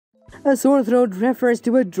A sore throat refers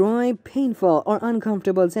to a dry, painful, or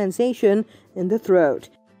uncomfortable sensation in the throat.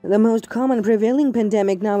 The most common prevailing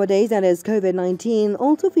pandemic nowadays, that is COVID-19,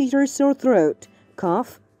 also features sore throat,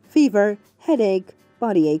 cough, fever, headache,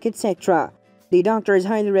 body ache, etc. The doctors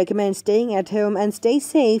highly recommend staying at home and stay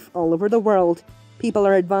safe all over the world. People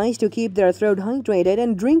are advised to keep their throat hydrated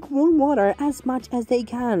and drink warm water as much as they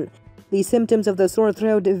can. The symptoms of the sore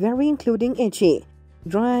throat vary, including itchy,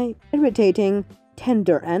 dry, irritating,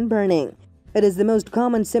 tender, and burning. It is the most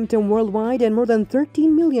common symptom worldwide, and more than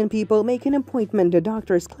 13 million people make an appointment to a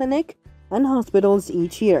doctor's clinic and hospitals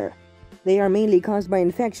each year. They are mainly caused by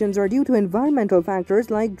infections or due to environmental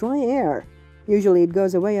factors like dry air. Usually it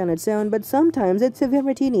goes away on its own, but sometimes its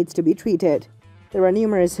severity needs to be treated. There are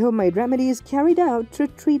numerous homemade remedies carried out to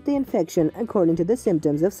treat the infection according to the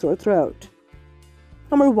symptoms of sore throat.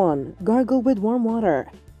 Number 1. Gargle with warm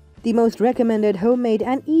water. The most recommended homemade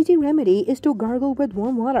and easy remedy is to gargle with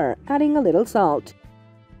warm water, adding a little salt.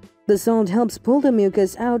 The salt helps pull the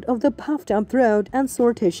mucus out of the puffed-up throat and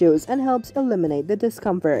sore tissues and helps eliminate the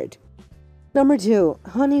discomfort. Number 2.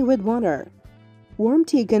 Honey with water. Warm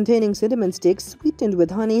tea containing cinnamon sticks sweetened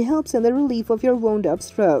with honey helps in the relief of your wound-up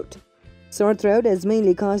throat. Sore throat is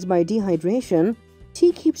mainly caused by dehydration.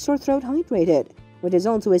 Tea keeps sore throat hydrated, which is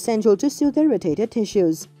also essential to soothe irritated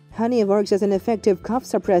tissues. Honey works as an effective cough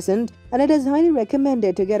suppressant, and it is highly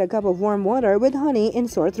recommended to get a cup of warm water with honey in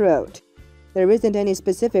sore throat. There isn't any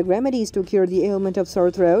specific remedies to cure the ailment of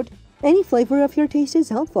sore throat. Any flavor of your taste is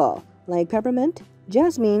helpful, like peppermint,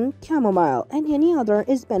 jasmine, chamomile, and any other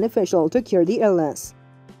is beneficial to cure the illness.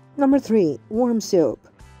 Number 3. Warm soup.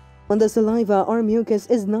 When the saliva or mucus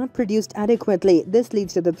is not produced adequately, this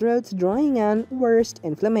leads to the throat's drying and, worst,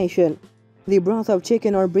 inflammation. The broth of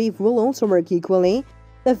chicken or beef will also work equally.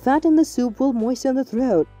 The fat in the soup will moisten the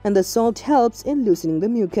throat, and the salt helps in loosening the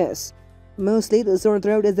mucus. Mostly, the sore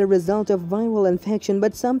throat is the result of viral infection,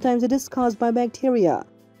 but sometimes it is caused by bacteria,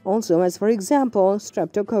 also as for example,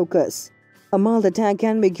 streptococcus. A mild attack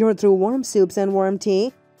can be cured through warm soups and warm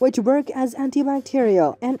tea, which work as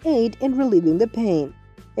antibacterial and aid in relieving the pain.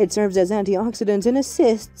 It serves as antioxidants and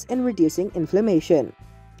assists in reducing inflammation.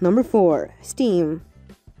 Number 4. Steam.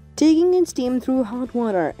 Taking in steam through hot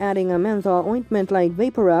water, adding a menthol ointment like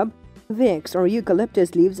VapoRub, Vicks, or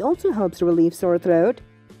eucalyptus leaves also helps relieve sore throat.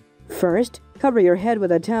 First, cover your head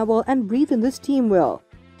with a towel and breathe in the steam well.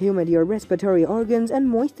 Humid your respiratory organs and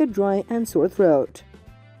moist the dry and sore throat.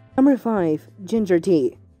 Number 5. Ginger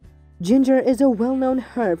tea. Ginger is a well-known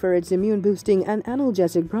herb for its immune-boosting and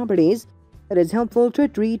analgesic properties. It is helpful to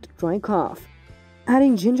treat dry cough.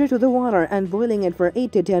 Adding ginger to the water and boiling it for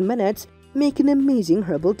 8 to 10 minutes make an amazing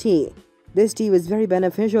herbal tea. This tea is very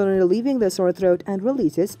beneficial in relieving the sore throat and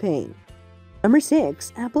releases pain. Number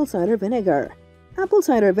 6. Apple cider vinegar. Apple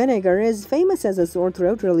cider vinegar is famous as a sore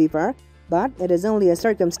throat reliever, but it is only a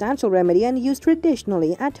circumstantial remedy and used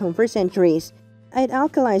traditionally at home for centuries. It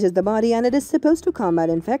alkalizes the body and it is supposed to combat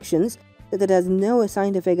infections. Since it has no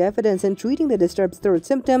scientific evidence in treating the disturbed throat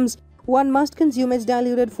symptoms, one must consume its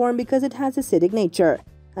diluted form because it has acidic nature,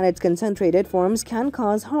 and its concentrated forms can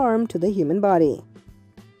cause harm to the human body.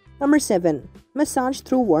 Number 7. Massage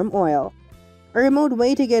through warm oil. A remote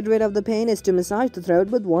way to get rid of the pain is to massage the throat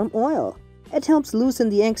with warm oil. It helps loosen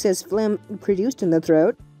the excess phlegm produced in the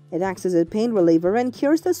throat. It acts as a pain reliever and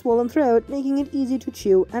cures the swollen throat, making it easy to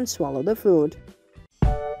chew and swallow the food.